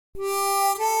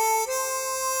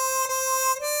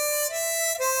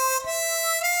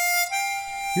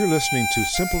You're listening to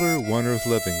Simpler One Earth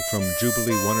Living from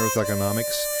Jubilee One Earth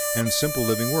Economics and Simple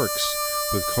Living Works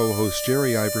with co-hosts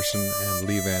Jerry Iverson and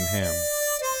Lee Van Ham.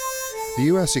 The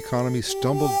U.S. economy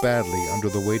stumbled badly under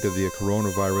the weight of the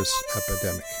coronavirus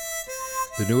epidemic.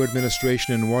 The new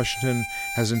administration in Washington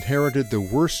has inherited the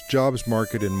worst jobs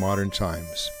market in modern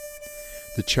times.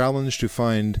 The challenge to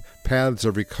find paths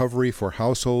of recovery for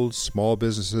households, small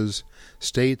businesses,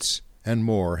 states, and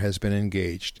more has been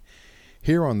engaged.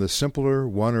 Here on the Simpler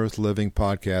One Earth Living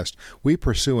podcast, we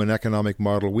pursue an economic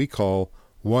model we call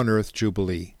One Earth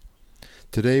Jubilee.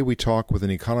 Today we talk with an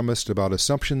economist about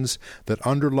assumptions that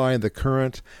underlie the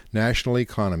current national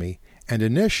economy and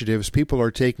initiatives people are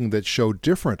taking that show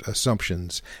different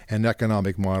assumptions and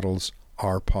economic models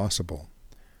are possible.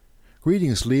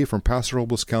 Greetings, Lee, from Paso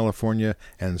Robles, California,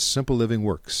 and Simple Living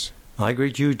Works. I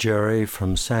greet you, Jerry,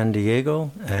 from San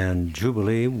Diego and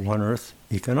Jubilee One Earth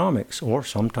Economics, or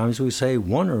sometimes we say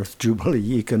One Earth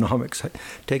Jubilee Economics.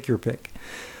 Take your pick.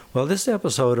 Well, this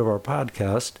episode of our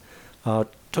podcast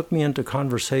took me into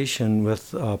conversation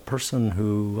with a person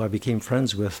who I became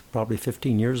friends with probably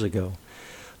 15 years ago,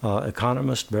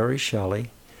 economist Barry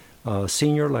Shelley,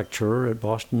 senior lecturer at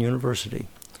Boston University.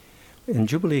 In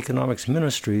Jubilee Economics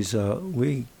Ministries,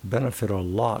 we benefit a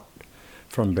lot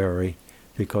from Barry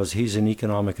because he's an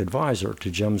economic advisor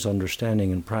to GEM's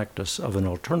understanding and practice of an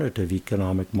alternative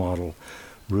economic model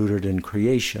rooted in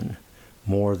creation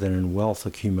more than in wealth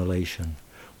accumulation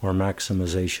or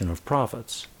maximization of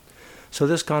profits. So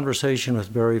this conversation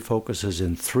with Barry focuses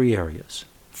in three areas.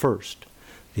 First,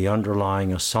 the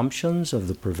underlying assumptions of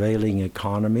the prevailing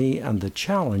economy and the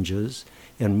challenges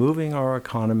in moving our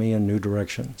economy in new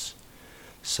directions.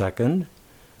 Second,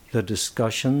 the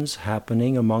discussions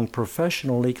happening among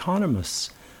professional economists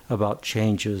about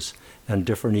changes and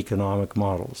different economic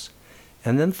models.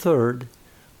 And then third,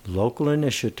 local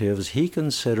initiatives he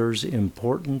considers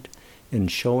important in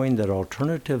showing that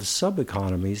alternative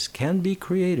sub-economies can be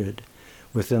created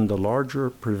within the larger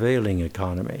prevailing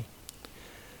economy.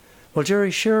 Well,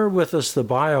 Jerry, share with us the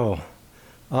bio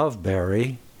of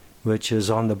Barry, which is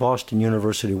on the Boston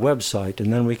University website,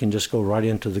 and then we can just go right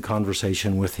into the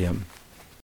conversation with him.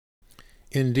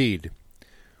 Indeed.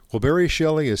 Well, Barry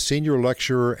Shelley is senior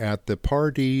lecturer at the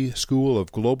Pardee School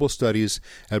of Global Studies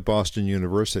at Boston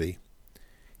University.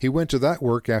 He went to that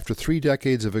work after 3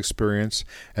 decades of experience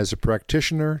as a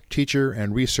practitioner, teacher,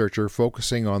 and researcher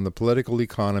focusing on the political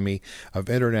economy of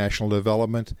international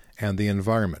development and the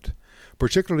environment,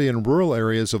 particularly in rural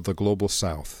areas of the Global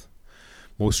South.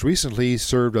 Most recently, he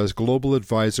served as global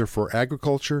advisor for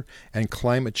agriculture and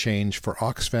climate change for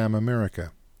Oxfam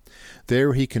America.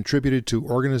 There he contributed to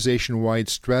organization-wide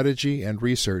strategy and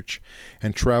research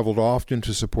and traveled often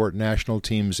to support national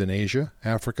teams in Asia,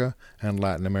 Africa, and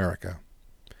Latin America.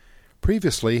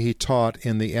 Previously, he taught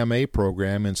in the MA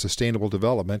program in Sustainable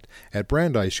Development at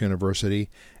Brandeis University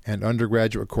and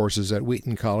undergraduate courses at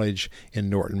Wheaton College in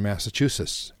Norton,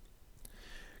 Massachusetts.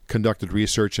 Conducted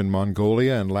research in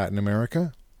Mongolia and Latin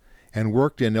America, and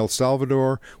worked in El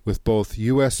Salvador with both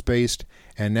U.S.-based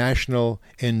and national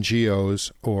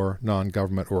NGOs or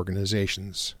non-government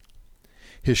organizations.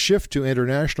 His shift to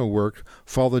international work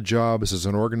followed jobs as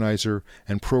an organizer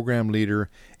and program leader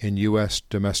in U.S.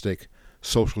 domestic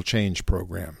social change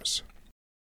programs.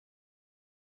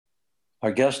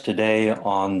 Our guest today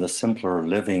on the Simpler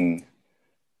Living,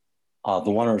 the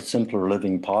One Earth Simpler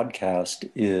Living podcast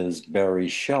is Barry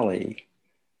Shelley,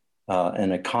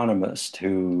 an economist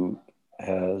who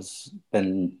has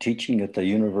been teaching at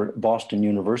the Boston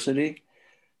University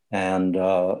and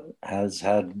has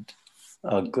had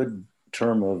a good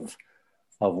term of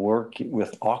work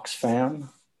with Oxfam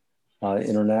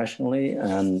internationally.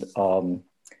 And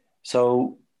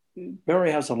so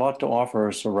Barry has a lot to offer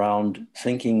us around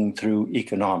thinking through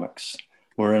economics.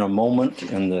 We're in a moment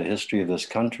in the history of this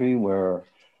country where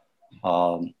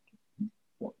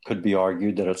could be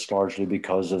argued that it's largely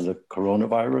because of the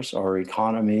coronavirus. Our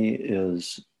economy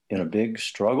is in a big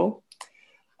struggle.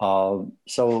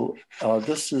 So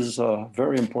this is a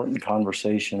very important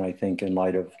conversation, I think, in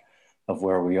light of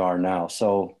where we are now.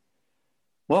 So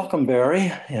welcome,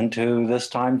 Barry, into this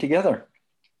time together.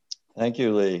 Thank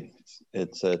you, Lee.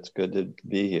 It's good to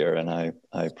be here, and I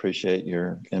appreciate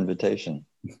your invitation.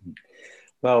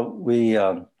 Well,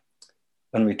 when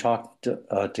we talked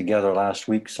together last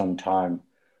week sometime,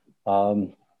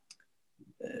 and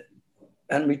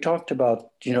we talked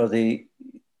about, the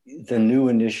new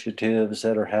initiatives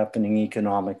that are happening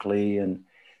economically and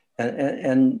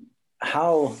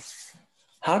how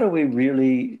do we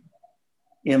really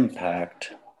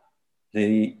impact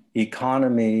the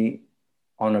economy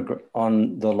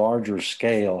on the larger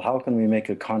scale, how can we make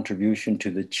a contribution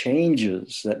to the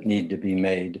changes that need to be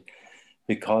made?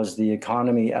 Because the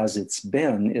economy as it's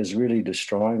been is really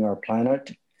destroying our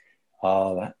planet,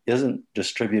 isn't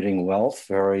distributing wealth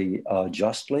very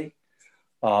justly.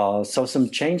 So some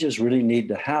changes really need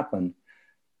to happen.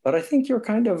 But I think you're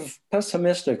kind of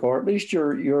pessimistic, or at least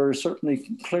you're certainly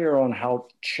clear on how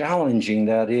challenging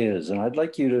that is. And I'd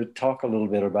like you to talk a little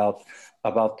bit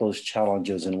about those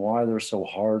challenges and why they're so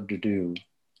hard to do.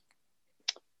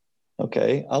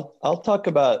 Okay, I'll talk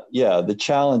about, the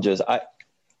challenges.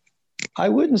 I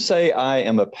wouldn't say I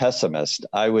am a pessimist.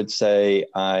 I would say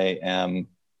I am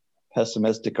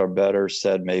pessimistic, or better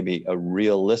said, maybe a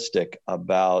realistic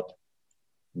about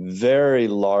very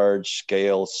large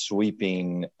scale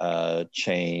sweeping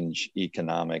change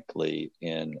economically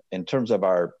in terms of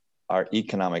our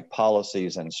economic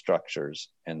policies and structures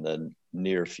in the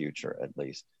near future, at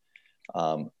least.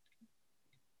 And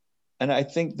I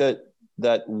think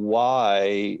that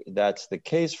why that's the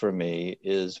case for me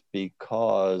is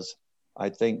because I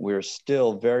think we're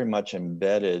still very much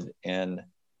embedded in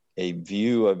a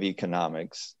view of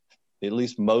economics, at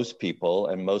least most people,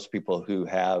 and most people who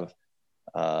have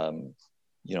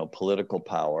political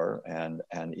power and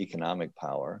economic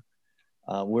power.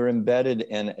 We're embedded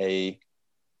in a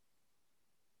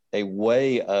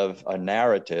way of a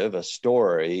narrative, a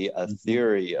story, a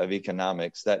theory of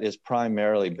economics that is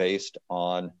primarily based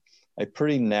on a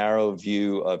pretty narrow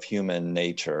view of human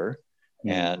nature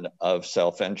and of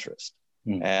self-interest.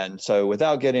 And so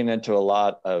without getting into a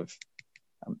lot of,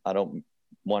 I don't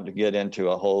want to get into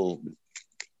a whole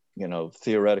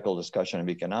theoretical discussion of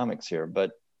economics here,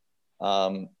 but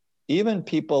even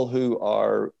people who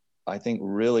are, I think,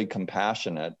 really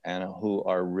compassionate and who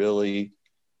are really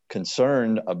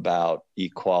concerned about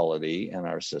equality in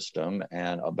our system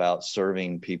and about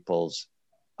serving people's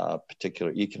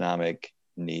particular economic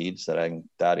needs,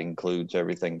 that includes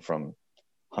everything from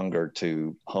hunger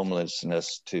to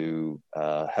homelessness to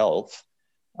health,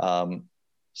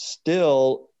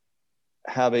 still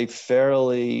have a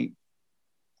fairly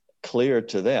clear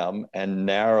to them and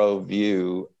narrow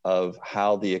view of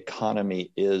how the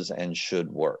economy is and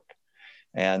should work.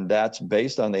 And that's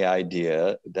based on the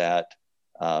idea that,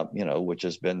 which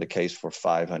has been the case for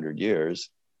 500 years,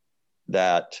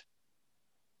 that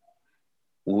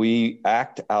we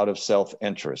act out of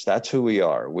self-interest. That's who we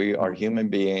are. We are human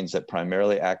beings that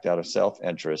primarily act out of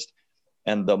self-interest.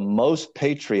 And the most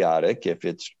patriotic,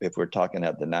 if we're talking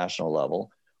at the national level,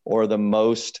 or the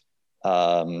most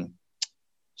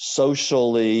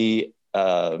socially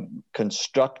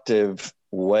constructive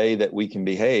way that we can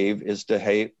behave is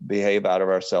to behave out of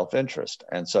our self-interest.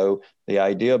 And so the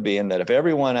idea being that if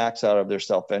everyone acts out of their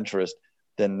self-interest,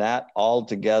 then that all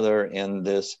together in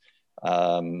this,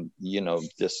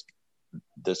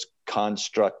 this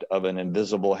construct of an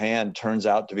invisible hand turns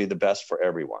out to be the best for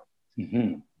everyone.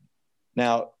 Mm-hmm.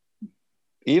 Now,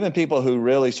 even people who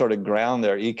really sort of ground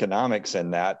their economics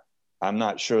in that, I'm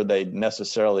not sure they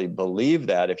necessarily believe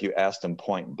that if you ask them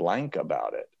point blank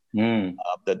about it,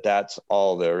 that that's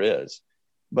all there is.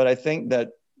 But I think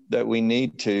that we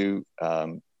need to,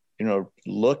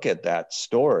 look at that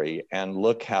story and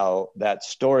look how that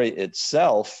story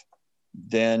itself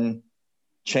then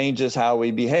changes how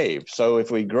we behave. So if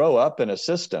we grow up in a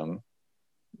system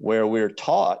where we're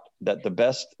taught that the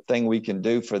best thing we can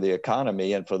do for the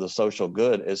economy and for the social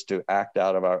good is to act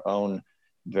out of our own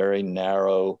very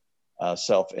narrow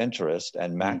self-interest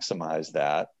and maximize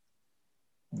that,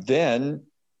 then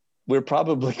we're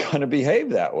probably going to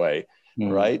behave that way,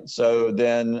 right? So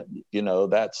then,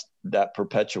 that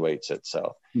perpetuates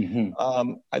itself.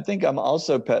 I think I'm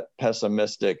also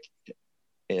pessimistic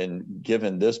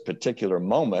given this particular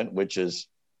moment, which is,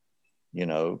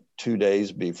 2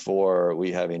 days before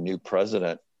we have a new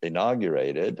president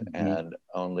inaugurated and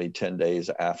only 10 days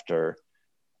after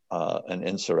an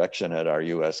insurrection at our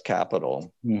U.S.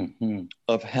 Capitol,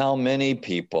 of how many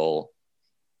people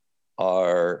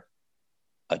are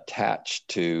attached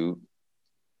to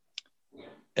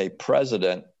a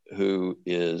president who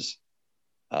is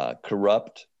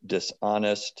corrupt,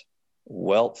 dishonest,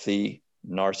 wealthy,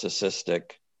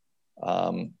 narcissistic,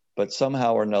 but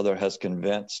somehow or another has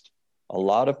convinced a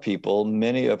lot of people,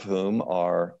 many of whom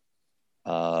are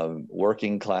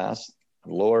working class,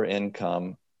 lower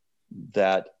income,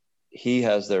 that he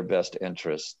has their best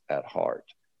interests at heart.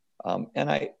 And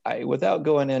I, without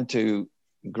going into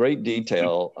great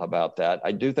detail about that,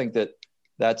 I do think that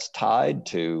that's tied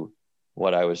to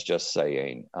what I was just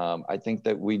saying. I think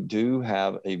that we do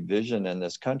have a vision in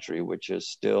this country, which is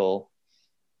still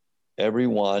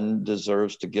everyone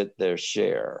deserves to get their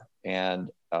share. And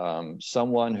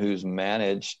someone who's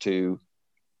managed to,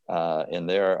 in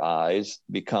their eyes,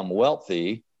 become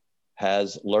wealthy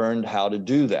has learned how to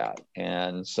do that.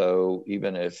 And so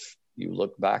even if you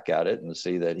look back at it and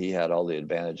see that he had all the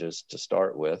advantages to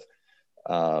start with,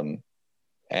 and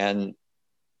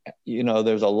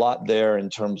there's a lot there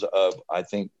in terms of, I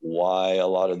think, why a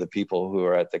lot of the people who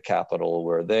are at the Capitol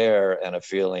were there, and a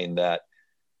feeling that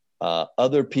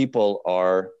other people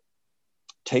are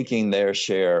taking their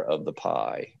share of the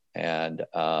pie, and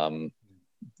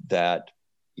that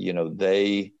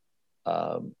they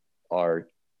are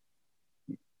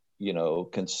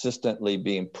consistently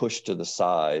being pushed to the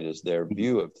side is their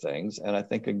view of things. And I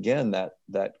think, again,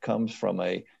 that comes from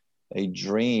a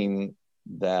dream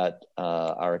that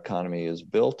our economy is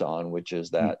built on, which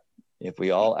is that if we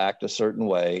all act a certain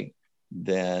way,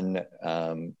 then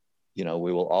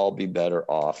we will all be better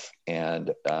off,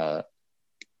 and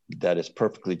that is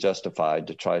perfectly justified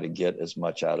to try to get as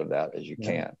much out of that as you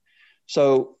can.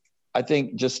 So I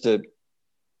think, just to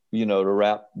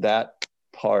wrap that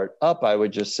part up, I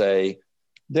would just say,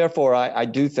 therefore, I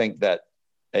do think that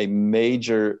a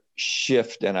major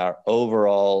shift in our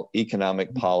overall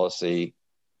economic policy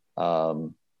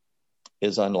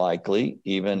is unlikely,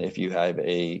 even if you have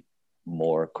a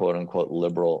more quote unquote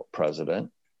liberal president,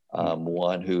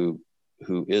 one who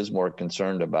is more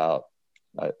concerned about,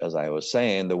 as I was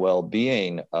saying, the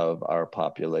well-being of our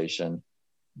population.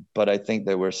 But I think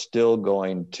that we're still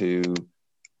going to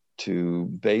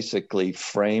basically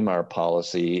frame our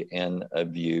policy in a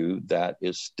view that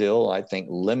is still, I think,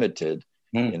 limited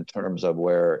in terms of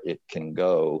where it can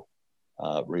go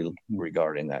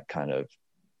regarding that kind of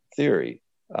theory.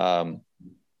 That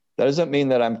doesn't mean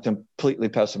that I'm completely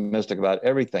pessimistic about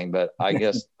everything, but I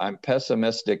guess I'm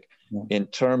pessimistic in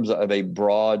terms of a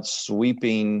broad,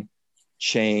 sweeping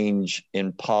change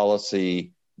in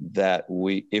policy that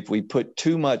if we put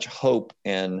too much hope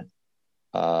in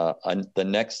the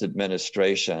next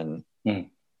administration,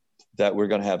 that we're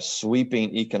going to have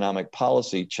sweeping economic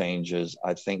policy changes,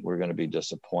 I think we're going to be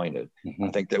disappointed.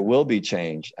 I think there will be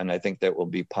change, and I think there will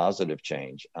be positive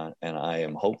change, and I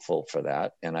am hopeful for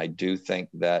that. And I do think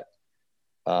that,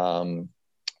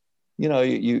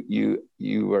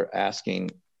 you were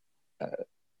asking,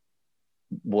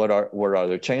 what are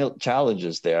the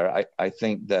challenges there? I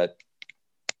think that,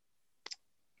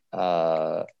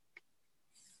 I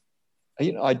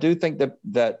do think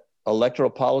that electoral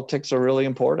politics are really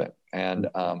important, and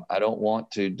I don't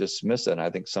want to dismiss it. And I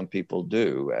think some people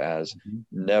do, as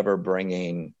never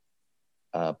bringing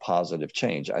positive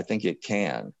change. I think it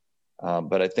can,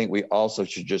 but I think we also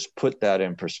should just put that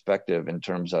in perspective in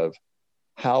terms of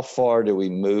how far do we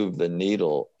move the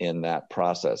needle in that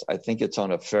process. I think it's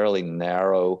on a fairly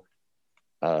narrow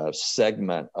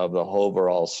segment of the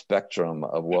overall spectrum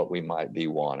of what we might be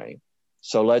wanting.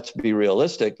 So let's be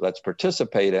realistic. Let's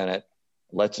participate in it.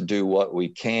 Let's do what we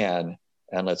can,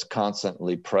 and let's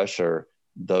constantly pressure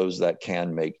those that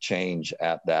can make change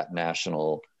at that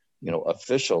national,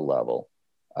 official level.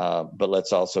 But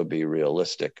let's also be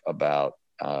realistic about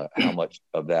how much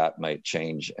of that might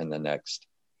change in the next,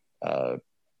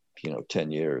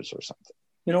 10 years or something.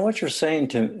 What you're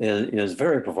saying is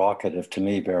very provocative to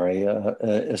me, Barry,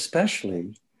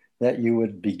 especially that you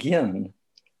would begin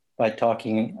by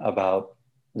talking about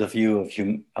the view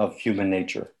of human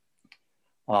nature.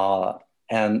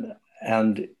 And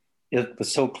it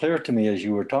was so clear to me as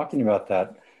you were talking about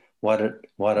that, what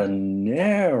a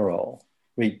narrow,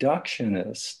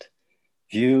 reductionist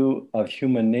view of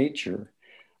human nature,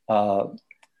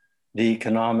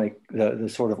 the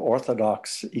sort of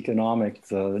orthodox economic,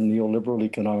 the neoliberal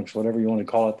economics, whatever you want to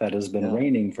call it, that has been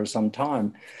reigning for some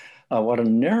time. What a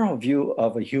narrow view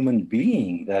of a human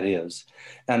being that is.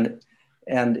 And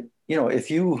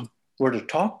if you were to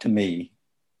talk to me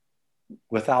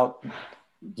without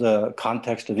the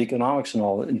context of economics and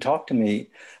all, and talk to me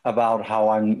about how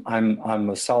I'm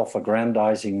a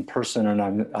self-aggrandizing person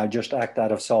and I just act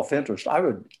out of self-interest, I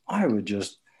would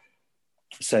just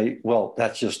say, well,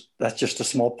 that's just a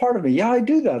small part of me. Yeah, I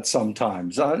do that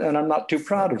sometimes, and I'm not too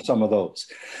proud of some of those.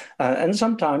 And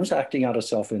sometimes acting out of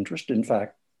self-interest, in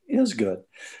fact, is good.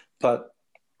 But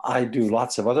I do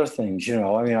lots of other things.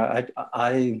 I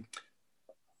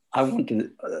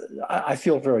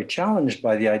feel very challenged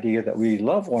by the idea that we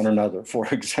love one another, for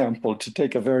example, to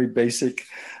take a very basic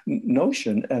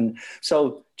notion. And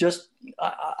so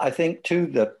I think too,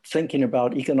 that thinking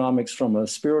about economics from a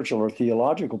spiritual or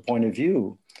theological point of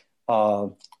view,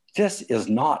 this is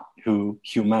not who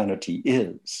humanity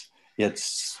is.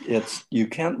 If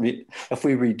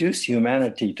we reduce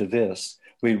humanity to this,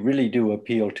 we really do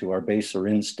appeal to our baser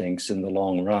instincts in the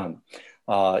long run,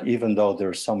 even though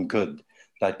there's some good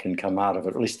that can come out of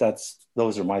it. At least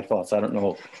those are my thoughts. I don't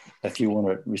know if you want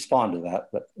to respond to that,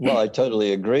 but well, I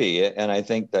totally agree, and I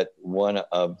think that one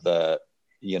of the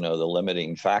the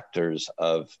limiting factors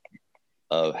of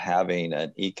having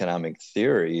an economic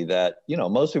theory that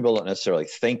most people don't necessarily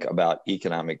think about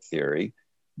economic theory,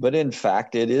 but in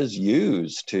fact it is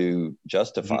used to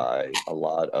justify a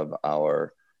lot of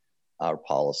our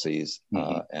policies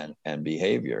and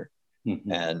behavior.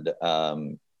 And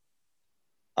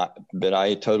but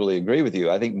I totally agree with you.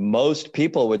 I think most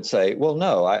people would say, well,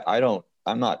 no,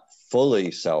 I'm not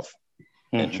fully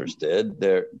self-interested.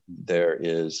 There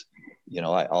is,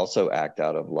 I also act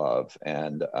out of love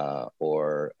and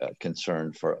or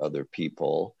concern for other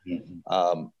people.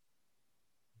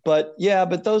 But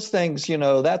those things,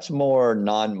 that's more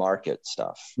non-market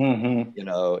stuff.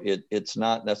 It's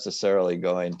not necessarily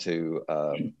going to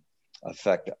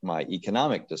affect my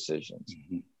economic decisions.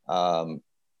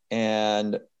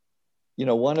 And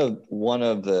one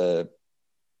of the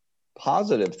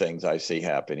positive things I see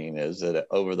happening is that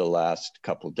over the last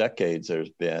couple of decades, there's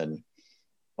been,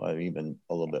 well, even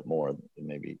a little bit more,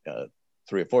 maybe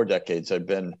 3 or 4 decades, have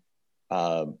been,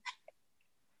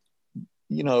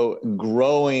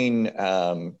 growing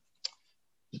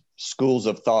schools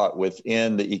of thought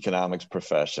within the economics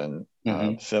profession,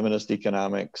 feminist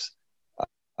economics,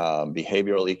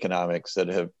 behavioral economics that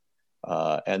have,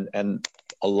 and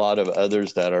a lot of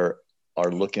others that are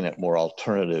looking at more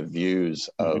alternative views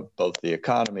of both the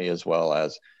economy as well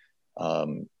as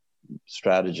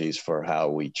strategies for how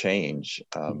we change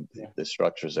the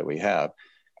structures that we have,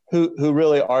 who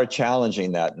really are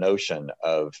challenging that notion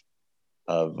of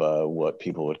what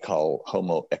people would call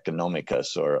homo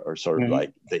economicus, or sort of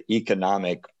like the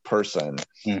economic person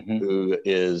who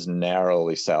is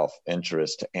narrowly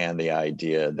self-interest, and the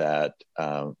idea that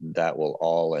that will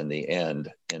all in the end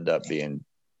up being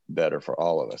better for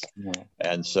all of us.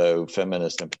 And so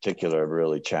feminists in particular have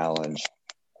really challenged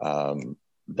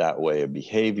that way of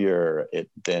behavior. It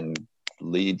then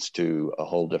leads to a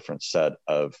whole different set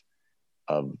of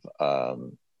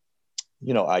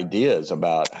ideas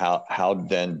about how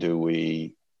do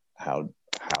we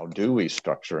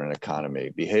structure an economy.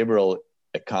 Behavioral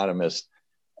economists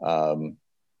are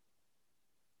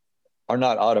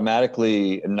not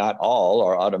all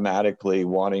are automatically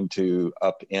wanting to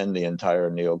upend the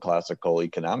entire neoclassical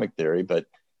economic theory, but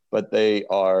they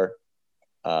are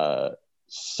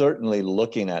certainly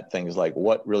looking at things like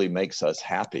what really makes us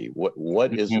happy,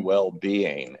 what is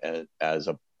well-being,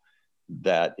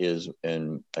 that is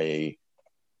in a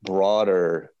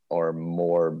broader or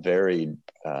more varied,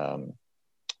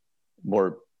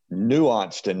 more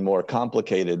nuanced and more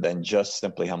complicated than just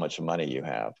simply how much money you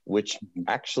have, which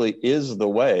actually is the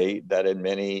way that in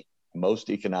most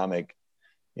economic,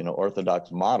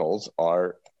 orthodox models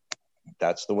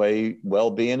that's the way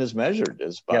well-being is measured,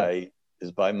 is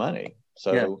by money.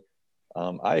 So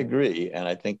I agree. And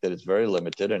I think that it's very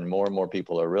limited, and more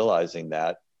people are realizing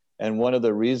that. And one of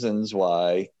the reasons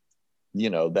why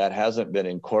that hasn't been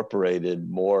incorporated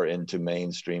more into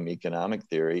mainstream economic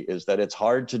theory is that it's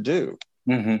hard to do.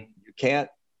 You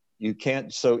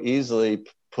can't so easily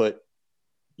put,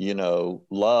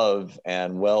 love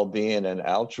and well-being and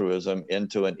altruism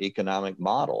into an economic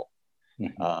model,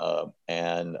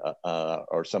 and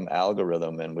or some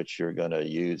algorithm in which you're going to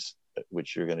use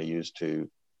to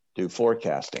do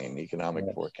forecasting, economic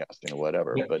forecasting or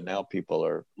whatever. But now people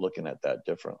are looking at that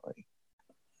differently.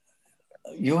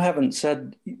 You haven't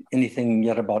said anything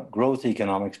yet about growth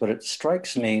economics, but it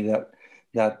strikes me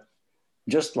that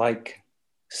just like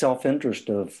self-interest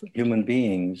of human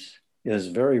beings is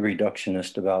very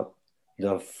reductionist about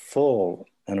the full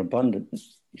and abundant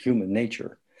human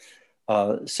nature.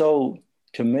 So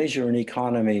to measure an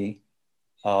economy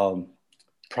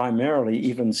primarily,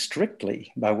 even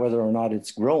strictly, by whether or not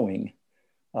it's growing,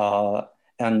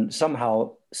 and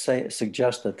somehow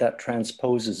suggest that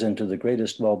transposes into the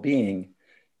greatest well-being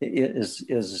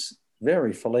is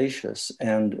very fallacious,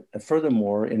 and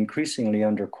furthermore increasingly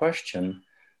under question,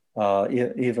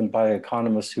 even by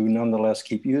economists who nonetheless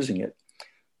keep using it.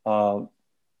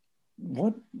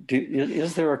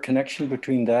 Is there a connection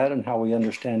between that and how we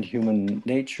understand human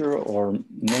nature, or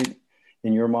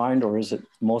in your mind, or is it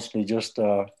mostly just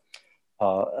a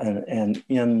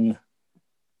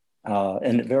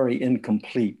very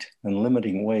incomplete and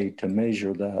limiting way to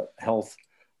measure the health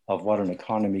of what an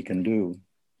economy can do?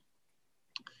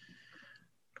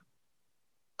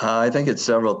 I think it's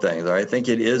several things. I think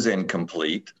it is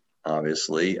incomplete,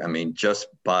 obviously. I mean, just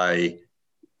by,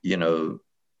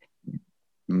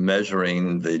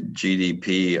 measuring the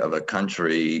GDP of a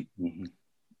country, Mm-hmm.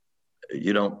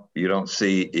 you don't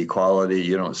see equality,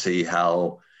 you don't see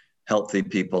how healthy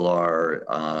people are,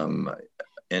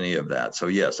 any of that. So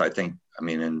yes, I think, I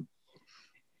mean, and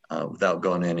without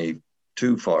going any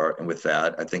too far with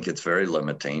that, I think it's very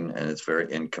limiting and it's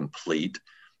very incomplete.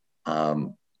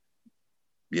 There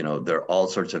are all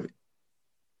sorts of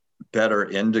better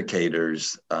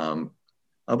indicators,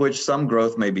 of which some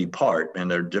growth may be part, and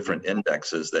there are different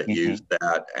indexes that use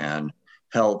that, and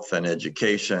health and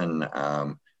education,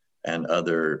 and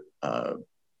other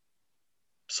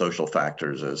social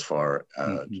factors as far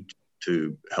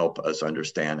to help us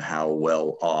understand how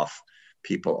well off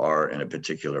people are in a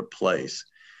particular place.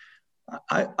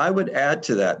 I would add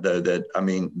to that, though, that I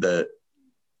mean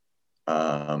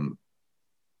I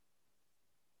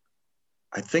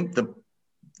think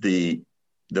the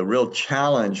real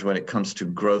challenge when it comes to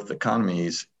growth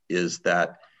economies is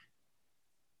that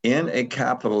in a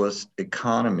capitalist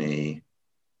economy,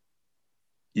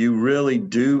 you really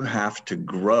do have to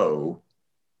grow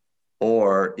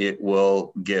or it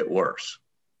will get worse.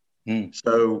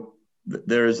 So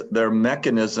there are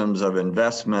mechanisms of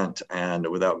investment, and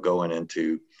without going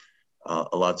into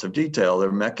lots of detail, there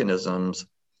are mechanisms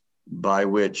by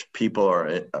which people are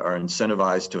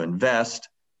incentivized to invest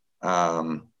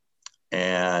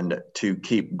and to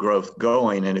keep growth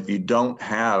going. And if you don't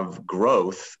have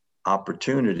growth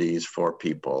opportunities for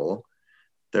people,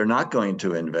 they're not going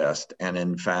to invest. And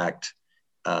in fact,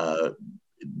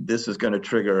 this is going to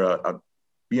trigger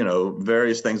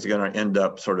various things are going to end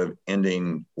up sort of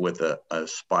ending with a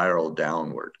spiral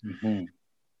downward.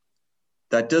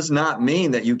 That does not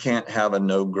mean that you can't have a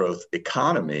no growth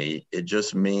economy. It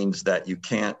just means that you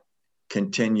can't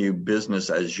continue business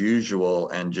as usual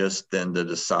and just then to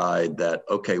decide that,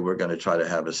 okay, we're going to try to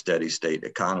have a steady state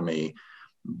economy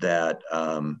that,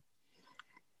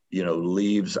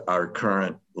 leaves our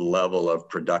current level of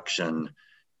production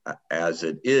as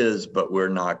it is, but we're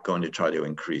not going to try to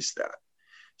increase that.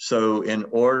 So in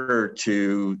order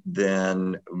to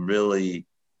then really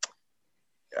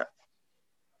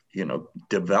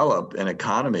develop an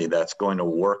economy that's going to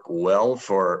work well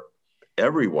for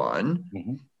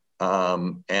everyone.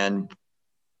 And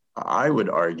I would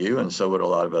argue, and so would a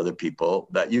lot of other people,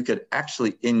 that you could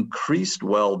actually increase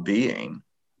well-being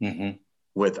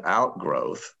without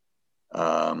growth.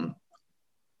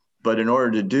 But in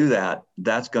order to do that,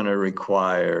 that's going to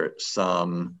require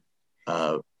some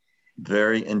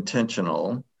very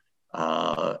intentional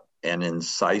and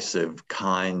incisive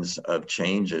kinds of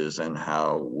changes in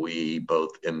how we both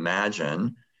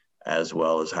imagine as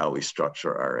well as how we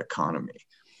structure our economy.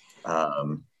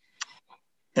 And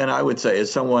I would say,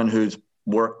 as someone whose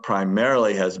work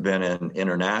primarily has been in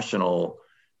international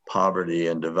poverty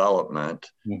and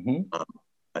development,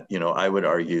 I would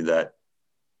argue that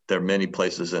there are many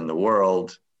places in the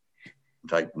world, in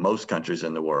fact, most countries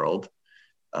in the world,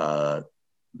 that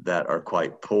are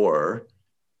quite poor,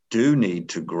 do need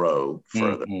to grow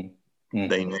further.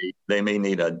 They may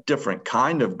need a different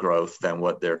kind of growth than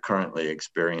what they're currently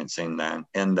experiencing,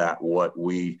 and that what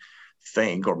we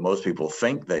think, or most people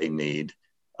think they need,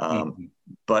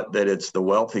 but that it's the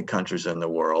wealthy countries in the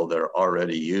world that are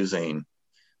already using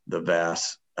the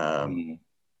vast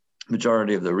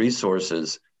majority of the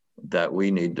resources that we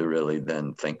need to really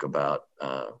then think about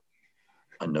a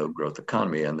no growth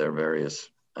economy. And there are various,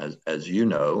 as you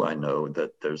know, I know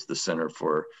that there's the Center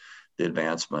for the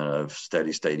Advancement of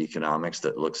Steady State Economics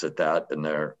that looks at that, and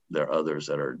there are others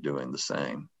that are doing the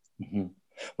same.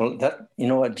 Well, that,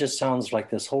 it just sounds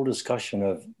like this whole discussion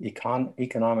of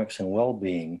economics and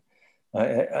well-being.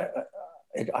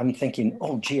 I'm thinking,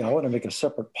 oh, gee, I want to make a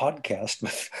separate podcast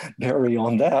with Barry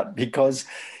on that, because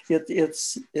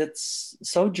it's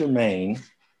so germane,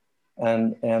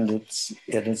 and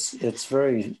it's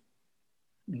very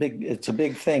big. It's a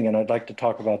big thing, and I'd like to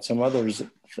talk about some other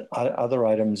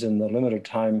items in the limited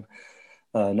time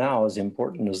now, as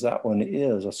important as that one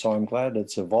is. So I'm glad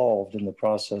it's evolved in the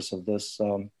process of this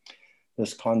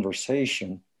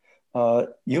conversation.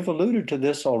 You've alluded to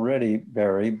this already,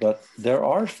 Barry, but there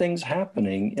are things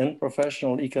happening in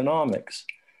professional economics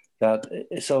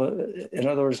so in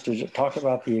other words, to talk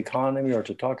about the economy or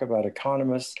to talk about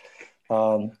economists,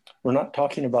 we're not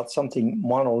talking about something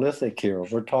monolithic here.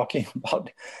 We're talking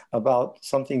about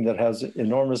something that has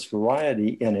enormous variety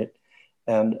in it.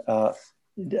 And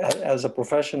as a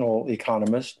professional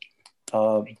economist,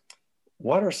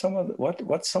 what's some of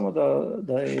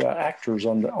the actors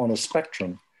on a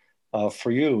spectrum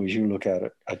for you as you look at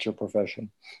it, at your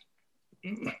profession?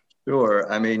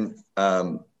 Sure. I mean,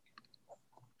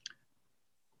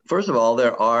 first of all,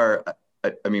 there are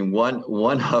I mean,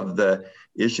 one of the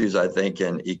issues I think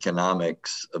in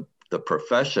economics, the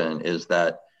profession, is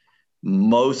that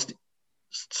most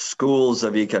schools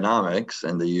of economics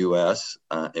in the U.S.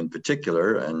 In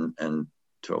particular, and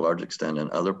to a large extent in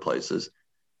other places,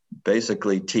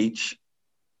 basically teach.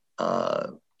 I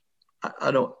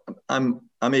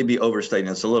may be overstating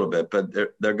this a little bit, but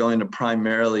they're going to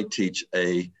primarily teach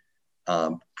a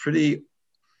pretty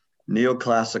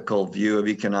neoclassical view of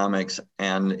economics,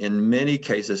 and in many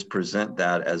cases present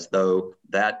that as though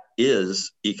that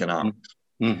is economics.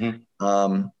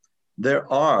 Mm-hmm.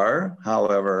 There are,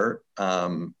 however,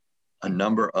 a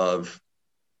number of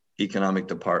economic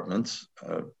departments,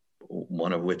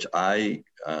 one of which I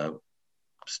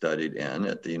studied in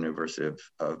at the University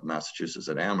of Massachusetts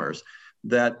at Amherst,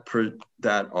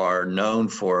 that are known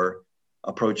for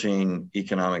approaching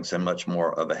economics in much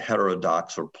more of a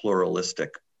heterodox or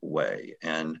pluralistic way,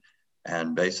 and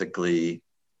basically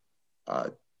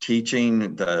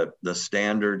teaching the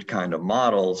standard kind of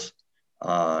models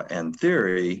and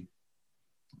theory,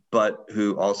 but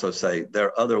who also say there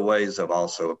are other ways of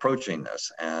also approaching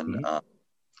this. And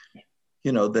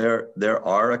you know, there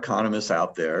are economists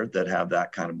out there that have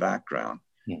that kind of background.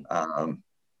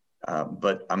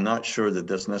 But I'm not sure that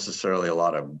there's necessarily a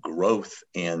lot of growth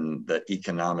in the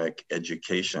economic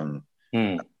education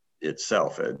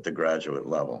itself at the graduate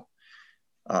level.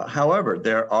 However,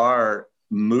 there are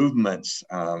movements,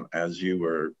 as you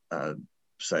were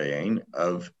saying,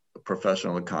 of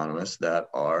professional economists that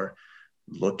are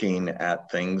looking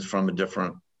at things from a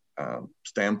different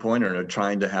standpoint and are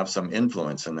trying to have some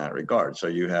influence in that regard. So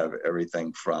you have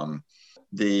everything from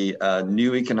the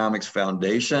New Economics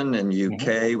Foundation in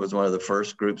UK was one of the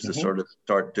first groups to sort of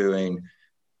start doing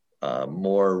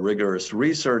more rigorous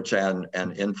research and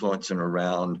influencing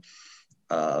around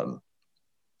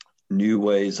new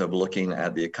ways of looking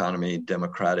at the economy,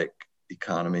 democratic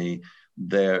economy.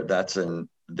 That's in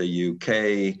the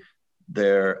UK.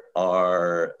 There's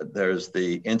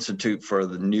the Institute for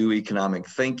the New Economic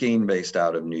Thinking based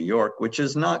out of New York, which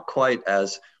is not quite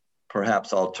as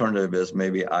perhaps alternative as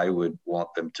maybe I would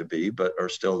want them to be, but are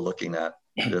still looking at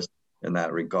this in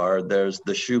that regard. There's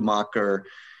the Schumacher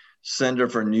Center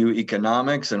for New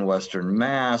Economics in Western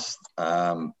Mass,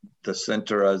 the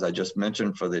Center, as I just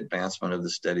mentioned, for the Advancement of the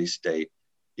Steady State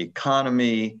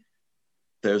Economy.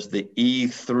 There's the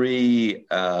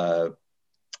E3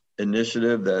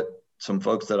 initiative that some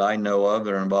folks that I know of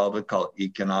that are involved with, called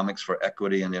Economics for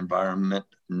Equity and Environment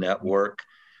Network.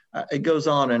 It goes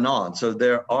on and on. So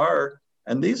there are,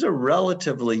 and these are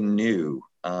relatively new.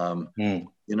 You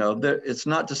know, it's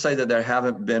not to say that there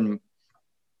haven't been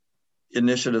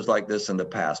initiatives like this in the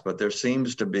past, but there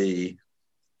seems to be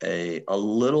a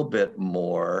little bit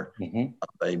more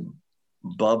of a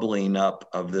bubbling up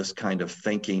of this kind of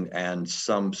thinking and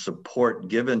some support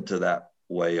given to that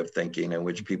way of thinking in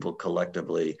which people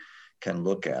collectively can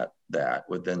look at that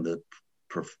within the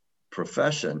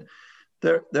profession.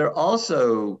 There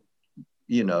also,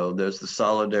 you know, there's the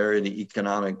Solidarity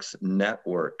Economics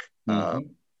Network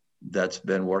that's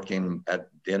been working at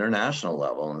the international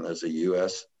level, and there's a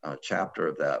U.S. Chapter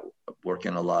of that,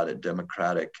 working a lot at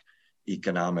democratic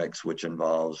economics, which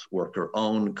involves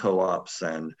worker-owned co-ops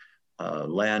and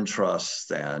land trusts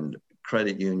and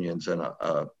credit unions and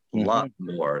a lot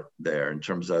more there in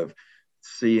terms of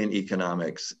seeing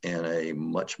economics in a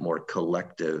much more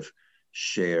collective,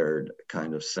 shared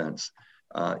kind of sense.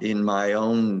 In my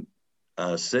own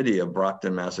city of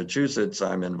Brockton, Massachusetts,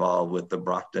 I'm involved with the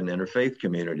Brockton Interfaith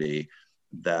community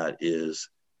that is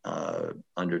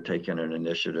undertaken an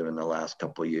initiative in the last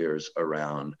couple of years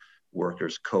around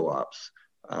workers' co-ops.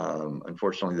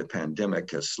 Unfortunately, the pandemic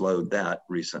has slowed that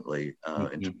recently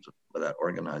in terms of that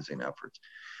organizing efforts.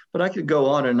 But I could go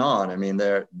on and on. I mean,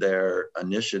 there are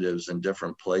initiatives in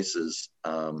different places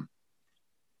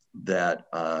that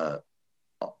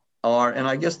are, and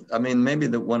I guess, I mean, maybe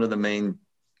one of the main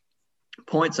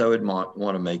points I would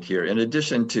want to make here, in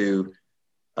addition to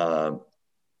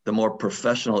the more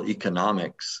professional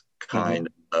economics kind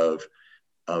of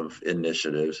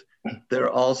initiatives, there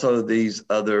are also these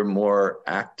other more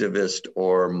activist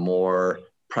or more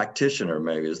practitioner,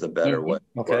 maybe is the better way,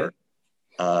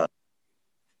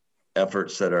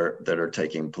 efforts that are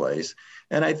taking place.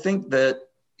 And I think that,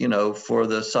 you know, for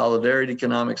the Solidarity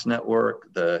Economics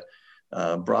Network, the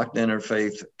Brockton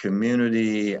Interfaith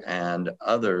community, and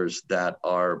others that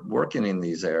are working in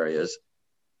these areas,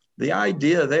 the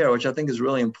idea there, which I think is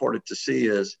really important to see,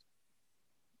 is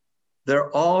there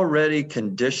are already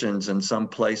conditions in some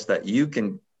place that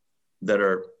that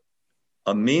are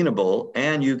amenable,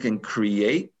 and you can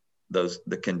create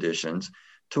the conditions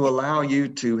to allow you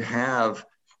to have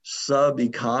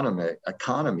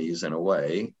economies in a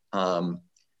way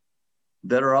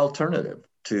that are alternative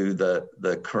to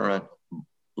the current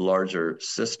larger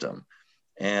system.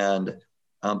 And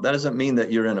that doesn't mean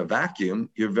that you're in a vacuum.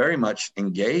 You're very much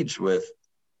engaged with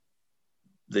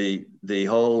the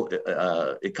whole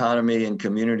economy and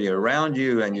community around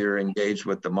you, and you're engaged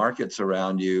with the markets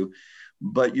around you,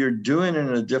 but you're doing it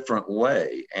in a different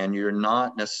way. And you're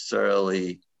not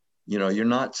necessarily, you're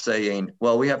not saying,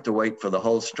 well, we have to wait for the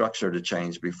whole structure to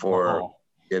change before we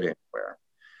get anywhere.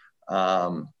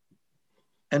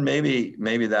 And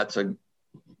maybe that's a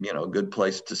good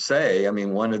place to say. I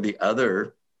mean, one of the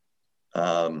other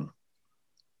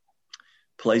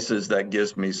places that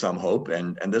gives me some hope,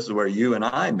 and this is where you and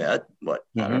I met, I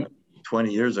don't know,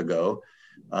 20 years ago,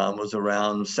 was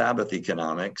around Sabbath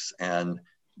economics, and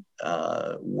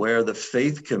where the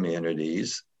faith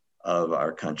communities of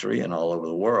our country and all over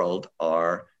the world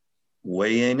are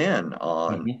weighing in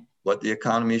on what the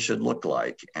economy should look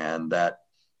like. And that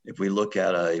if we look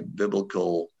at a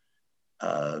biblical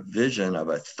vision of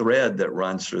a thread that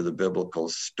runs through the biblical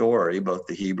story, both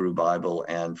the Hebrew Bible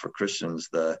and for Christians,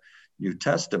 the New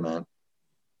Testament,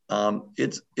 I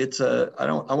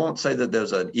won't say that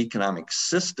there's an economic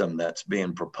system that's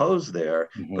being proposed there,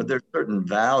 but there's certain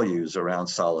values around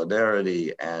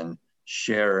solidarity and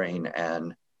sharing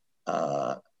and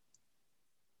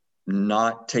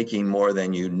not taking more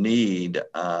than you need,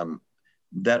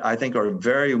 that I think are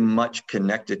very much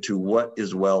connected to what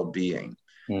is well-being.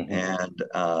 And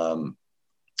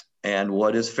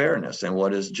what is fairness, and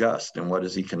what is just, and what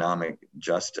is economic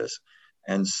justice.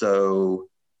 And so,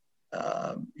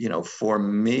 for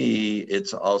me,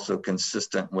 it's also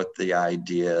consistent with the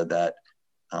idea that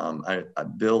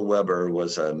Bill Weber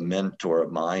was a mentor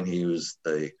of mine. He was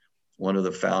one of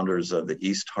the founders of the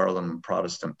East Harlem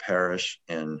Protestant Parish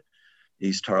in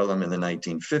East Harlem in the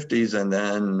 1950s, and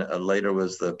then later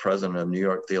was the president of New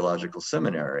York Theological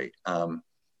Seminary.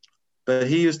 But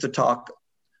he used to talk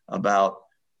about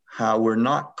how we're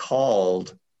not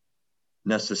called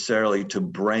necessarily to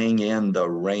bring in the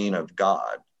reign of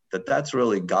God, that's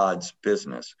really God's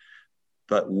business.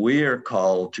 But we're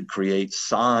called to create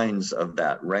signs of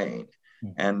that reign.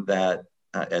 And that,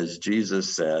 as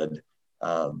Jesus said,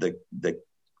 the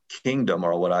kingdom,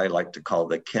 or what I like to call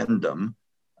the kingdom,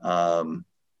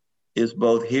 is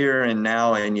both here and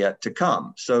now and yet to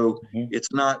come. So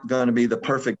it's not going to be the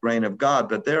perfect reign of God,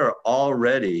 but there are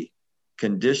already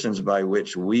conditions by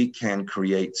which we can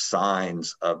create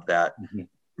signs of that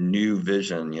new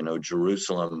vision,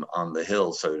 Jerusalem on the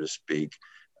hill, so to speak.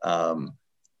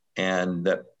 And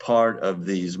that part of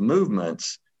these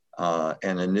movements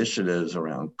and initiatives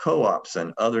around co-ops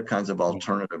and other kinds of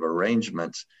alternative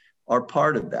arrangements are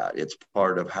part of that. It's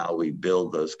part of how we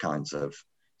build those kinds of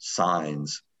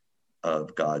signs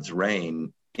of God's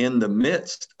reign in the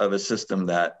midst of a system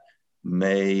that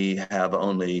may have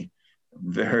only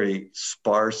very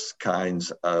sparse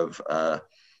kinds of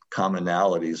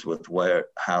commonalities with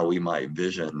how we might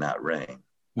vision that reign.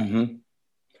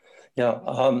 Yeah.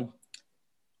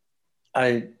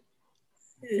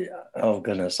 Oh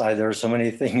goodness, there are so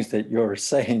many things that you're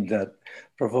saying that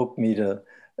provoke me to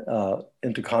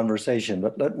into conversation,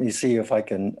 but let me see if I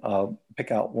can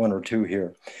pick out one or two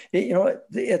here.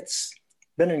 It's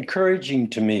been encouraging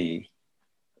to me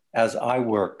as I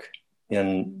work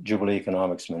in Jubilee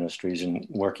Economics Ministries and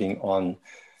working on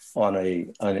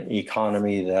an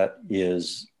economy that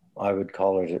is, I would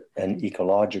call it an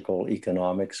ecological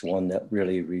economics, one that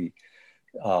really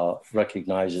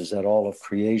recognizes that all of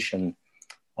creation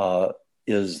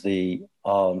is the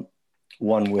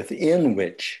one within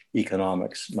which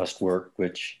economics must work,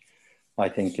 which I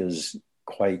think is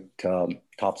quite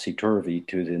topsy-turvy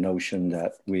to the notion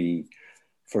that we,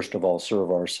 first of all, serve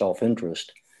our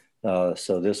self-interest.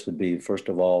 So this would be, first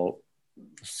of all,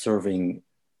 serving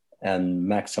and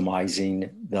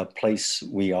maximizing the place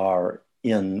we are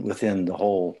in within the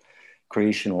whole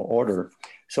creational order.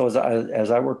 So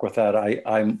as I work with that,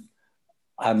 I'm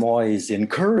always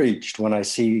encouraged when I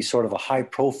see sort of a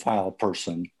high-profile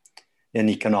person in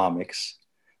economics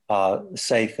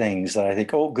say things that I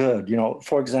think, oh, good.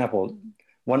 For example,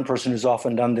 one person who's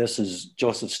often done this is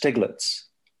Joseph Stiglitz,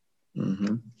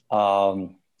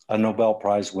 a Nobel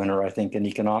Prize winner, I think, in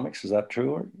economics. Is that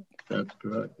true? That's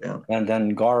correct, yeah. And then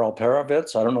Gar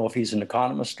Alperovitz, I don't know if he's an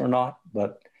economist or not,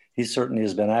 but he certainly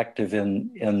has been active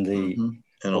in the...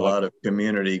 And a lot of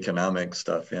community economic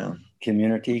stuff, yeah.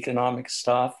 Community economic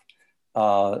stuff.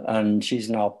 And she's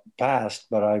now passed,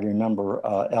 but I remember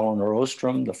Eleanor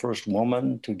Ostrom, the first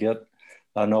woman to get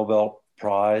a Nobel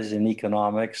Prize in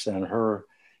economics, and her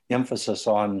emphasis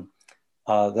on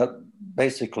that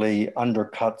basically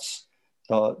undercuts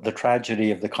the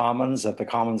tragedy of the commons, that the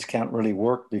commons can't really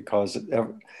work because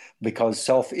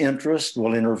self-interest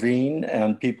will intervene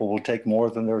and people will take more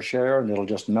than their share and it'll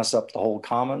just mess up the whole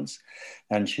commons.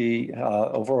 And she,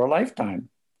 over a lifetime,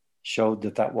 showed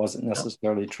that wasn't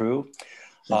necessarily true.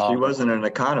 And she wasn't an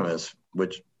economist,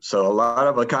 so a lot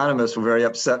of economists were very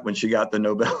upset when she got the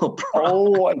Nobel Prize.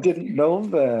 Oh, I didn't know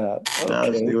that.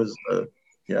 Okay. She was,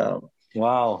 yeah.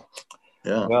 Wow.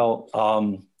 Yeah. Well,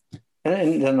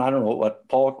 and then I don't know what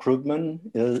Paul Krugman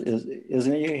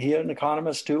isn't he an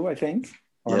economist too? I think.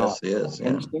 Yes, he is.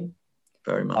 Yeah.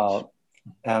 Very much.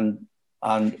 And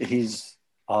he's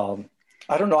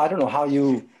I don't know how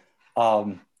you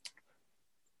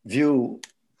view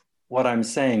what I'm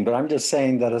saying, but I'm just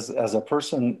saying that as a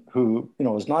person who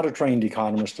is not a trained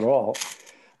economist at all,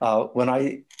 when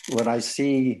I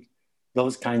see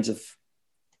those kinds of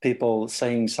people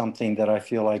saying something that I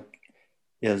feel like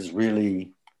is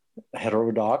really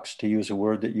heterodox, to use a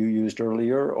word that you used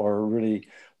earlier, or really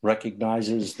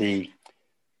recognizes the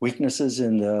weaknesses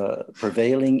in the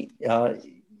prevailing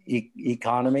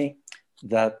economy,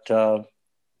 that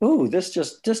this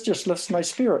just lifts my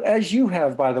spirit, as you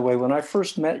have, by the way, when I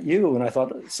first met you, and I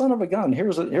thought, son of a gun,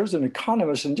 here's an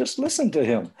economist, and just listen to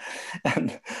him,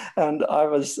 and I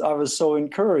was so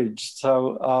encouraged.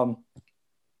 So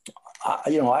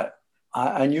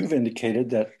and you've indicated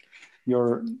that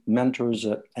your mentors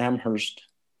at Amherst,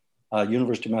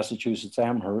 University of Massachusetts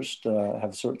Amherst,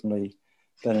 have certainly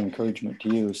been an encouragement to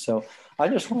you. So I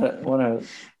just want to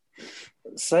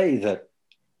say that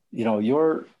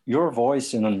your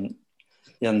voice in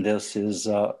this is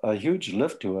a huge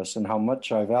lift to us, and how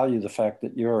much I value the fact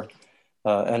that you're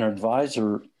an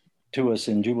advisor to us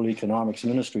in Jubilee Economics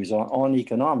Ministries on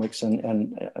economics,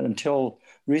 and until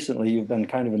recently you've been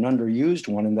kind of an underused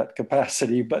one in that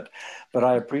capacity, but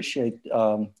I appreciate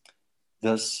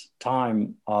this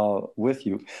time with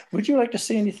you. Would you like to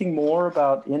say anything more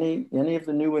about any of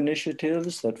the new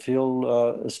initiatives that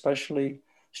feel especially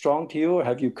strong to you, or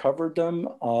have you covered them?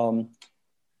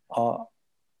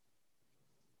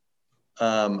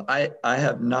 I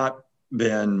have not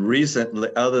been recently,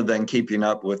 other than keeping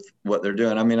up with what they're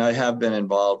doing. I mean, I have been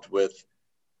involved with,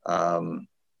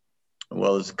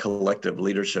 this Collective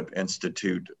Leadership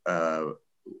Institute,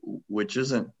 which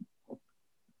isn't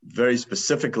very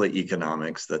specifically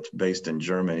economics, that's based in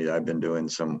Germany. I've been doing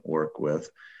some work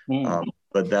with,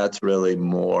 but that's really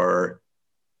more,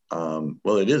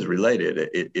 it is related.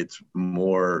 It's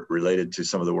more related to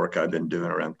some of the work I've been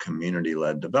doing around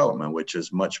community-led development, which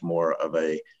is much more of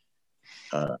a,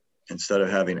 instead of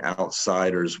having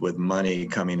outsiders with money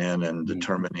coming in and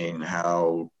determining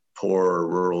how poor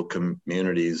rural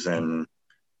communities and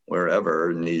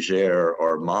wherever, Niger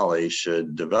or Mali,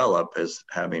 should develop, as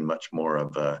having much more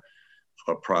of a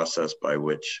process by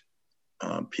which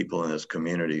people in those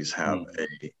communities have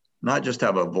not just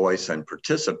have a voice and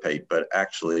participate, but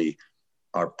actually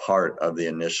are part of the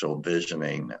initial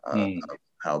visioning of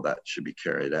how that should be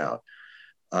carried out.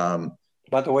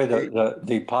 By the way,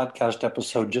 the podcast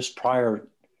episode just prior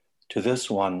to this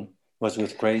one was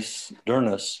with Grace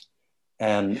Durness,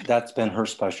 and that's been her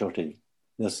specialty,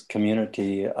 this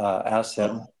community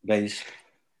asset-based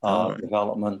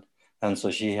development. And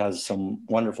so she has some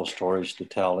wonderful stories to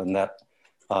tell in that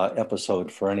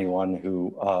episode. For anyone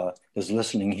who is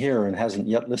listening here and hasn't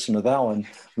yet listened to that one,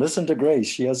 listen to Grace.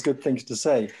 She has good things to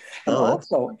say. And I'll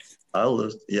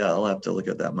have to look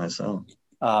at that myself.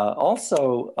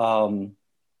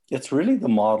 It's really the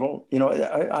model.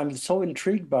 I'm so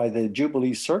intrigued by the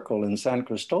Jubilee Circle in San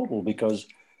Cristobal, because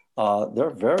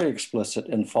they're very explicit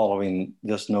in following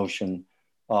this notion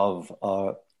of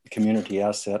community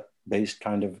asset-based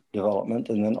kind of development.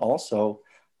 And then also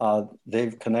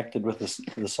they've connected with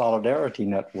the Solidarity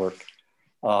Network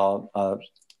in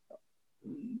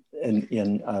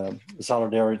the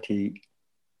Solidarity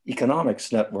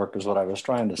Economics Network is what I was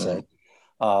trying to say,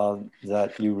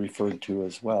 that you referred to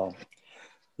as well.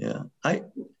 Yeah,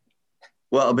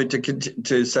 but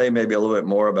to say maybe a little bit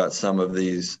more about some of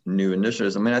these new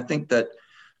initiatives, I mean, I think that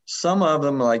some of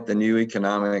them, like the New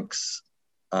Economics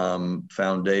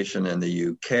Foundation in the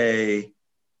UK,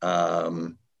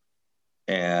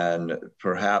 and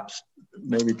perhaps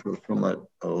maybe from a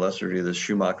lesser degree, the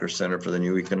Schumacher Center for the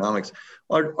New Economics,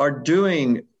 are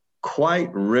doing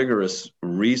quite rigorous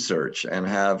research and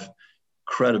have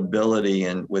credibility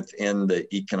within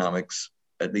the economics,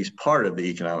 at least part of the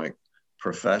economic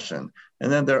profession.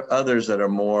 And then there are others that are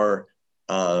more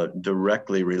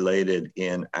directly related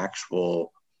in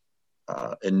actual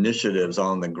initiatives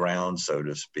on the ground, so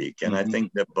to speak. And I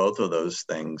think that both of those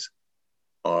things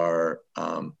are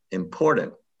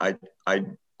important. I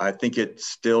I think it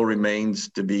still remains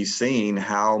to be seen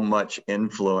how much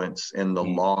influence in the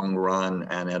long run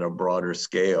and at a broader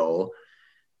scale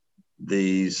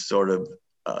these sort of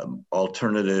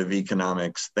alternative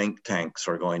economics think tanks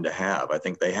are going to have. I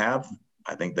think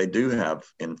they do have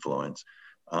influence,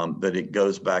 but it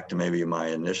goes back to maybe my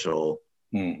initial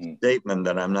statement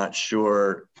that I'm not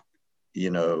sure,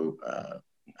 I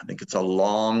think it's a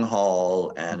long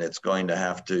haul, and it's going to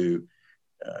have to,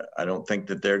 I don't think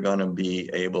that they're going to be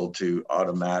able to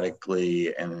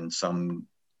automatically and in some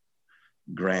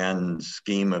grand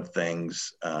scheme of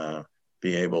things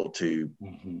be able to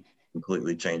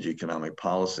completely change economic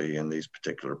policy in these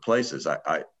particular places.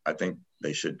 I think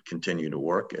they should continue to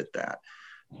work at that.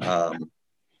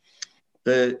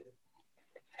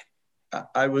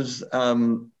 I was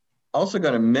also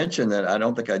going to mention that I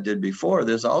don't think I did before.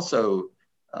 There's also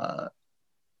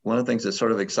one of the things that's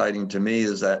sort of exciting to me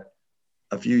is that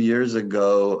a few years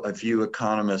ago, a few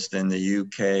economists in the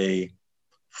UK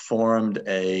formed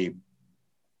a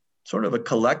sort of a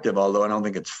collective, although I don't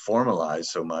think it's formalized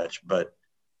so much, but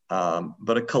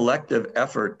a collective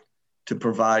effort to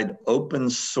provide open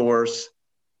source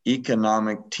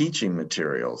economic teaching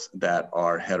materials that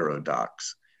are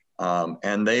heterodox.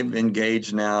 And they've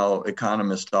engaged now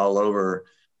economists all over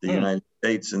the United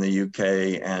States and the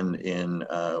UK and in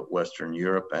Western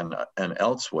Europe and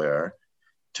elsewhere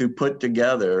to put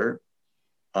together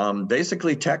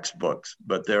basically textbooks,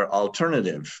 but they're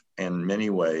alternative in many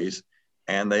ways,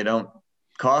 and they don't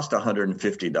cost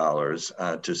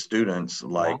 $150 to students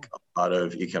like a lot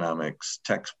of economics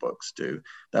textbooks do.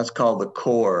 That's called the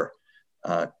CORE,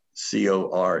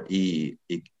 C-O-R-E,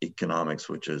 economics,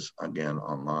 which is, again,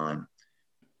 online.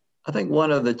 I think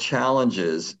one of the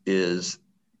challenges is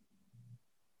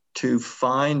to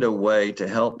find a way to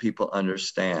help people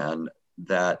understand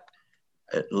that,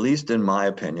 at least in my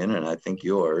opinion, and I think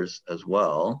yours as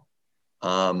well,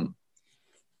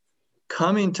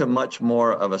 coming to much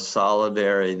more of a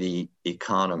solidarity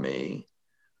economy,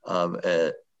 of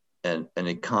an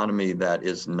economy that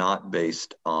is not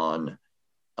based on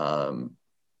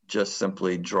just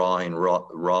simply drawing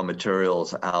raw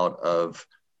materials out of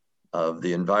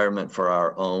the environment for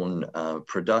our own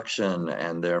production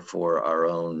and therefore our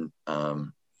own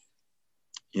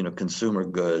consumer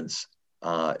goods,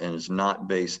 and is not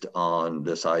based on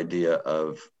this idea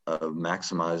of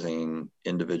maximizing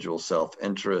individual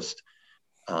self-interest,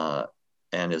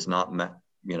 and is not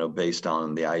based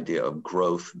on the idea of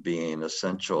growth being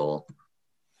essential.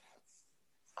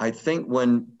 I think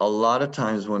a lot of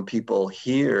times when people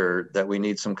hear that we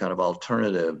need some kind of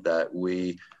alternative, that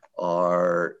we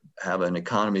have an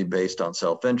economy based on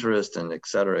self-interest and et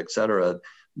cetera,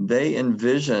 they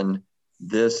envision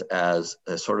this as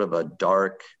a sort of a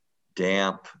dark,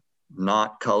 damp,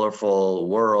 not colorful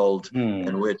world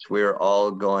in which we're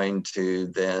all going to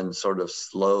then sort of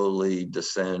slowly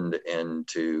descend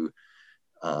into,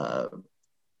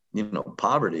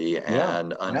 poverty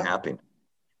and unhappiness.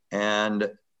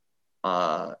 And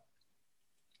I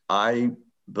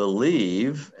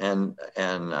believe, and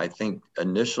I think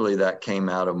initially that came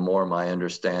out of more my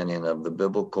understanding of the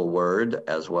biblical word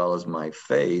as well as my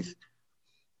faith,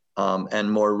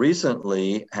 and more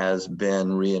recently has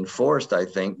been reinforced, I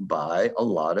think, by a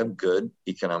lot of good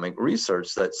economic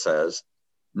research that says,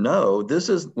 no,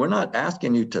 we're not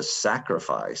asking you to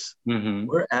sacrifice.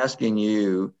 We're asking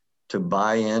you to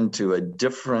buy into a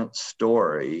different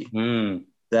story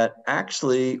that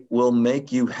actually will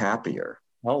make you happier.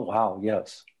 Oh, wow.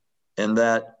 Yes. And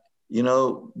that,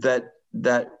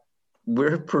 that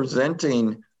we're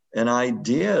presenting an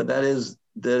idea that is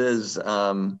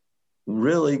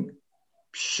really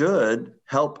should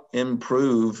help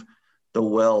improve the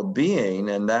well-being,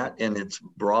 and that in its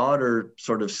broader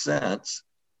sort of sense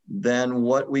than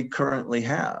what we currently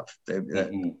have. They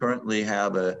currently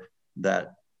have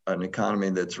an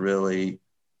economy that's really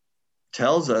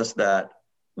tells us that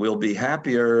we'll be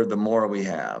happier the more we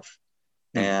have.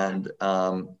 And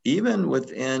even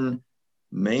within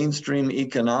mainstream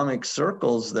economic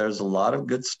circles, there's a lot of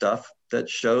good stuff that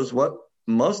shows what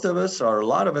most of us, or a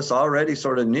lot of us, already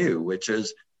sort of knew, which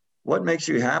is what makes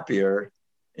you happier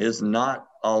is not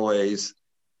always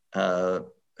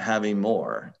having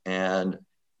more. And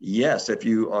yes, if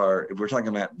we're talking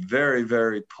about very,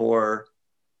 very poor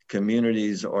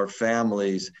communities or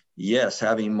families, yes,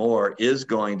 having more is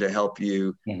going to help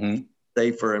you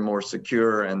safer and more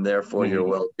secure, and therefore your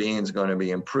well-being is going to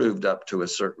be improved up to a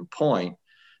certain point.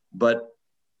 But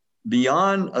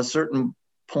beyond a certain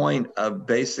point of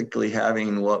basically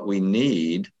having what we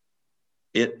need,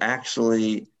 it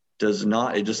actually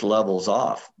it just levels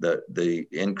off the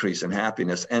increase in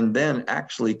happiness, and then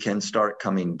actually can start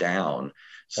coming down,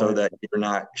 so that you're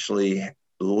not actually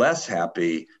less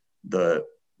happy the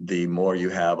more you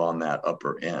have on that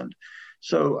upper end.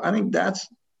 So I think that's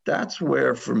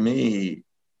where, for me,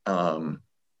 a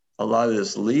lot of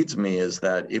this leads me, is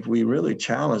that if we really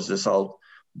challenge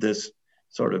this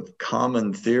sort of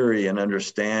common theory and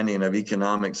understanding of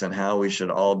economics and how we should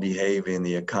all behave in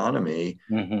the economy,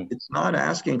 it's not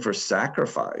asking for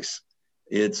sacrifice.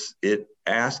 It's a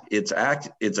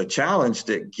challenge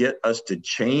to get us to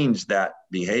change that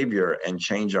behavior and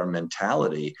change our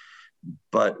mentality,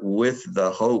 but with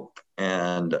the hope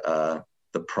and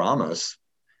the promise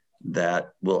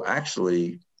that we'll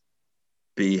actually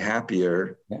be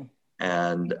happier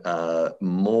and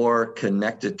more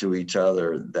connected to each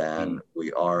other than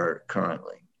we are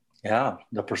currently. Yeah,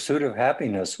 the pursuit of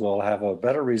happiness will have a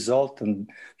better result than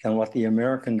what the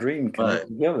American dream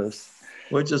can give us.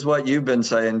 Which is what you've been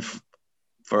saying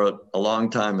for a long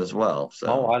time as well. So.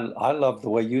 Oh, I love the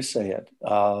way you say it.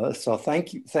 So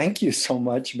thank you so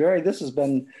much, Barry. This has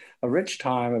been a rich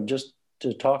time of just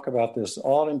to talk about this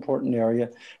all-important area.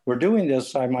 We're doing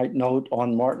this, I might note,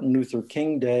 on Martin Luther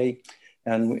King Day,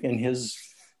 and in his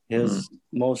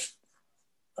most,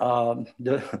 I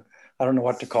don't know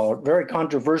what to call it, very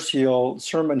controversial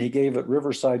sermon he gave at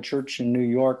Riverside Church in New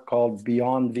York called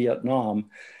Beyond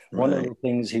Vietnam. One of the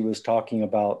things he was talking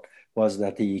about was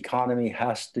that the economy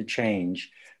has to change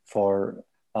for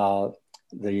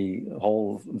the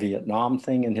whole Vietnam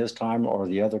thing in his time, or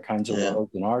the other kinds of wars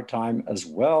in our time, as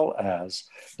well as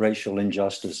racial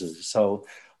injustices. So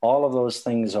all of those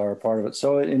things are a part of it.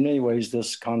 So in many ways,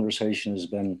 this conversation has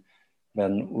been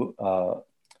right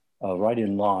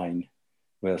in line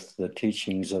with the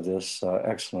teachings of this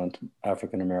excellent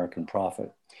African-American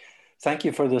prophet. Thank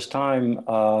you for this time,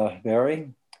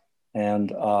 Barry.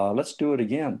 And let's do it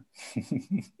again.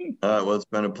 Well, it's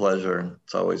been a pleasure.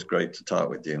 It's always great to talk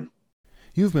with you.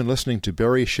 You've been listening to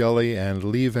Barry Shelley and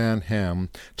Lee Van Ham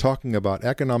talking about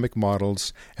economic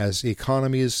models as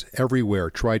economies everywhere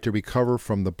try to recover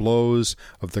from the blows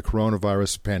of the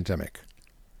coronavirus pandemic.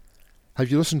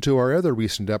 Have you listened to our other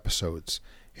recent episodes?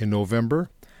 In November,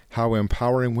 How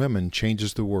Empowering Women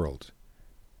Changes the World.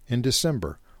 In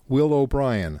December, Will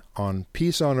O'Brien on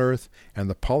Peace on Earth and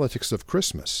the Politics of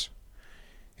Christmas.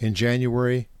 In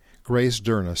January, Grace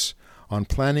Durness on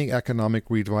planning economic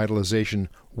revitalization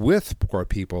with poor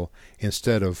people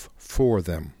instead of for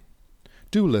them.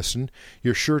 Do listen.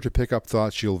 You're sure to pick up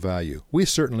thoughts you'll value. We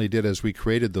certainly did as we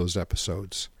created those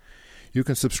episodes. You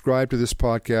can subscribe to this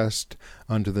podcast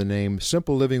under the name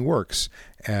Simple Living Works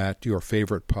at your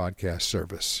favorite podcast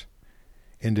service.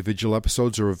 Individual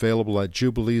episodes are available at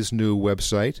Jubilee's new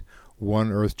website,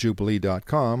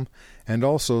 oneearthjubilee.com, and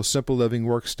also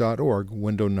simplelivingworks.org,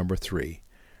 window number 3.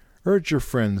 Urge your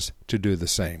friends to do the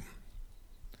same.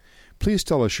 Please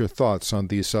tell us your thoughts on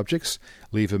these subjects.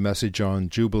 Leave a message on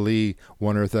Jubilee,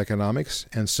 One Earth Economics,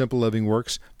 and Simple Living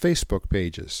Works Facebook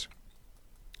pages.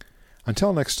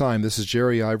 Until next time, this is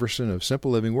Jerry Iverson of Simple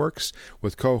Living Works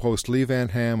with co-host Lee Van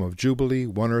Ham of Jubilee,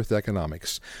 One Earth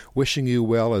Economics, wishing you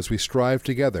well as we strive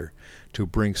together to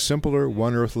bring simpler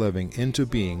One Earth living into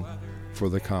being for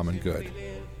the common good.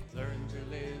 Learn to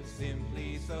live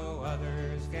simply so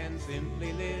others can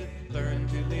simply live. Learn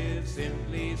to live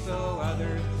simply so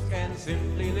others can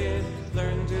simply live.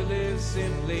 Learn to live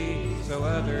simply so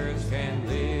others can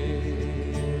live.